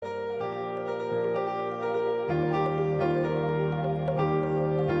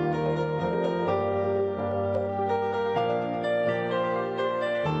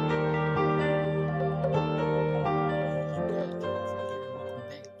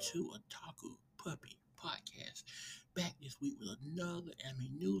to Otaku Puppy Podcast. Back this week with another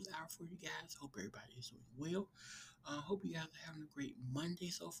anime news hour for you guys. Hope everybody is doing well. Hope you guys are having a great Monday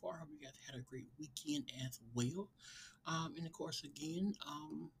so far. Hope you guys had a great weekend as well. And of course, again,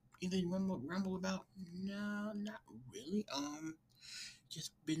 anything ramble about? No, not really.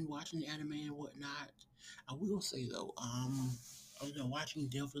 Just been watching anime and whatnot. I will say though, I was watching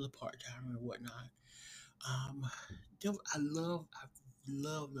Devil the Part Timer and whatnot. Um, I love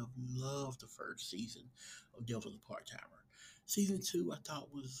the first season of Devil the Part Timer. Season two, I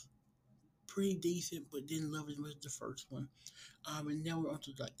thought was pretty decent, but didn't love as much as the first one. And now we're on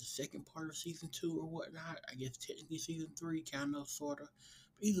to like the second part of season two or whatnot. I guess technically season three, kind of, sorta.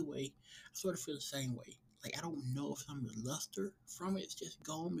 But either way, I sort of feel the same way. Like I don't know if some of the luster from it's just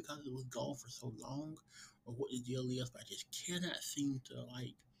gone because it was gone for so long, or what the deal is. But I just cannot seem to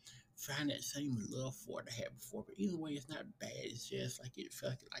like find that same love for it I had before. But either way, it's not bad. It's just like it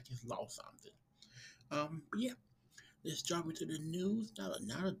felt like it's lost something. But yeah, let's jump into the news. Not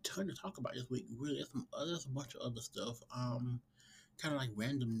a ton to talk about this week. Really, there's a bunch of other stuff. Kind of like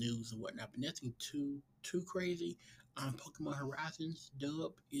random news and whatnot, but nothing too crazy. Pokemon Horizons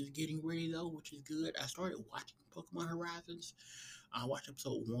dub is getting ready though, which is good. I started watching Pokemon Horizons. I watched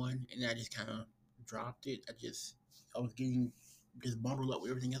episode one, and I just kind of dropped it. I was getting just bundled up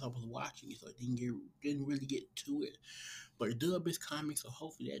with everything else I was watching, so I didn't really get to it. But the dub is coming, so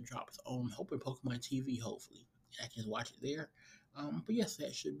hopefully that drops on. Hoping Pokemon TV. Hopefully I can watch it there. But yes,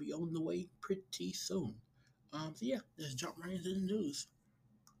 that should be on the way pretty soon. So yeah, let's jump right into the news.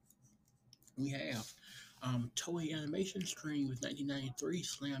 We have Toei Animation streaming with 1993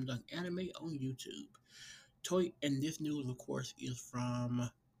 Slam Dunk Anime on YouTube. Toei, and this news, of course, is from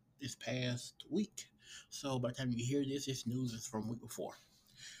this past week. So by the time you hear this news is from week before.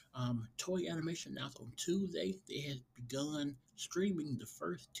 Toei Animation announced on Tuesday they had begun streaming the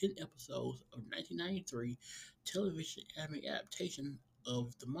first 10 episodes of 1993 television anime adaptation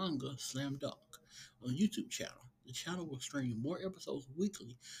of the manga Slam Dunk on the YouTube channel. The channel will stream more episodes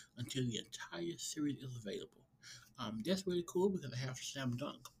weekly until the entire series is available. That's really cool because I have Slam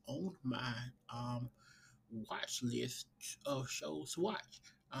Dunk on my watch list of shows to watch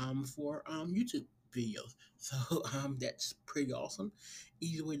for YouTube videos. So that's pretty awesome.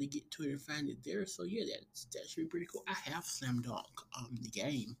 Easy way to get to it and find it there. So yeah, that should be pretty cool. I have Slam Dunk the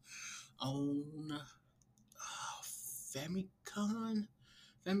game on Famicom.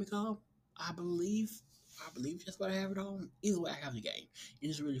 Famicom, I believe. I believe that's what I have it on. Either way, I have the game.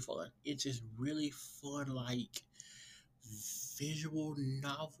 It's really fun. It's just really fun, like visual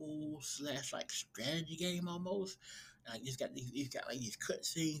novel slash like strategy game almost. Like it's got like these cut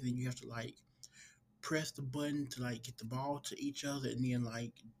scenes, and you have to like press the button to like get the ball to each other, and then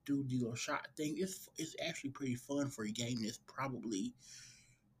like do the little shot thing. It's actually pretty fun for a game that's probably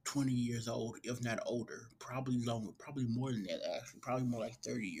 20 years old, if not older. Probably longer, probably more than that actually. Probably more like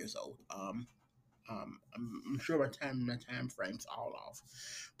 30 years old. I'm sure my time frame's all off,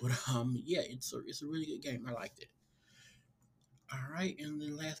 but yeah, it's a really good game. I liked it. All right, and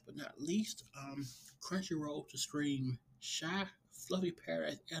then last but not least, Crunchyroll to stream Shy Fluffy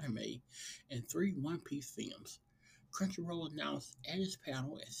Paradise anime and three One Piece films. Crunchyroll announced at its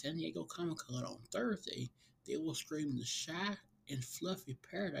panel at San Diego Comic Con on Thursday they will stream the Shy and Fluffy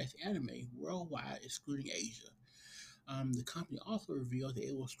Paradise anime worldwide, excluding Asia. The company also revealed that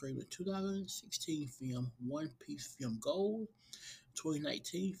it will stream the 2016 film One Piece Film Gold,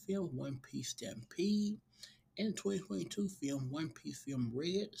 2019 film One Piece Stampede, and 2022 film One Piece Film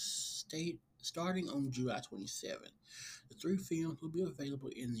Red starting on July 27th. The three films will be available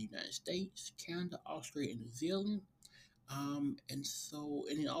in the United States, Canada, Australia, and New Zealand. And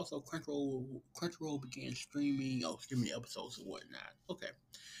then also Crunchyroll began streaming episodes and whatnot. Okay,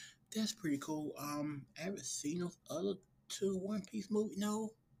 that's pretty cool. I haven't seen those other two One Piece movies.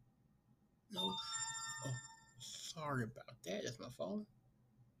 No. Oh, sorry about that. That's my phone.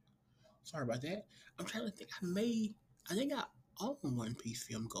 Sorry about that. I'm trying to think. I think I own One Piece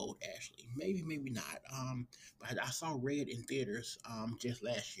Film Gold actually. Maybe not. But I saw Red in theaters just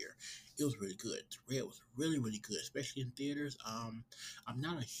last year. It was really good. Red was really good, especially in theaters. I'm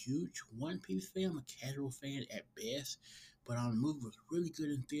not a huge One Piece fan. I'm a casual fan at best, but the movie was really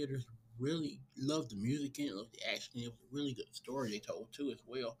good in theaters. Really loved the music in it, loved the action. It was a really good story they told too as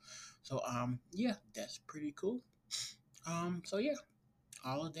well. So yeah, that's pretty cool. So yeah,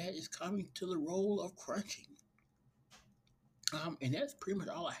 all of that is coming to the role of crunching. And that's pretty much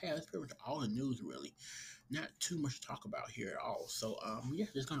all I have. That's pretty much all the news, really. Not too much to talk about here at all. So, yeah,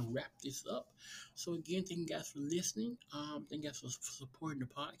 just gonna wrap this up. So again, thank you guys for listening. Thank you guys for supporting the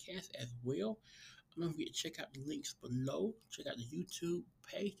podcast as well. Don't forget to check out the links below. Check out the YouTube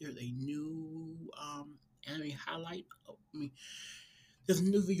page. There's a new anime highlight. I mean, there's a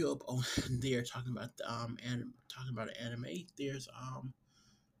new video up on there talking about the talking about the anime. There's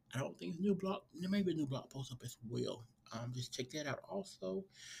I don't think it's a new blog. There may be a new blog post up as well. Just check that out. Also,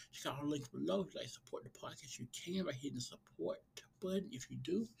 check out our links below. If you'd like to support the podcast, you can by hitting the support button. If you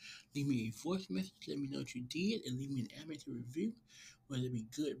do, leave me a voice message. Let me know what you did, and leave me an amateur review, whether it be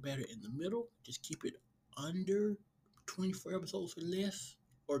good, better, in the middle. Just keep it under 24 episodes or less,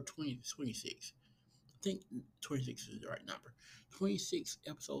 or 26. I think 26 is the right number. 26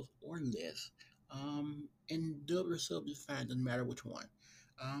 episodes or less. And dub or sub is fine, doesn't matter which one.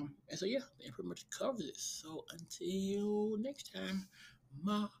 And so, yeah, that pretty much covers it. So, until next time,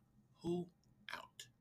 Maho.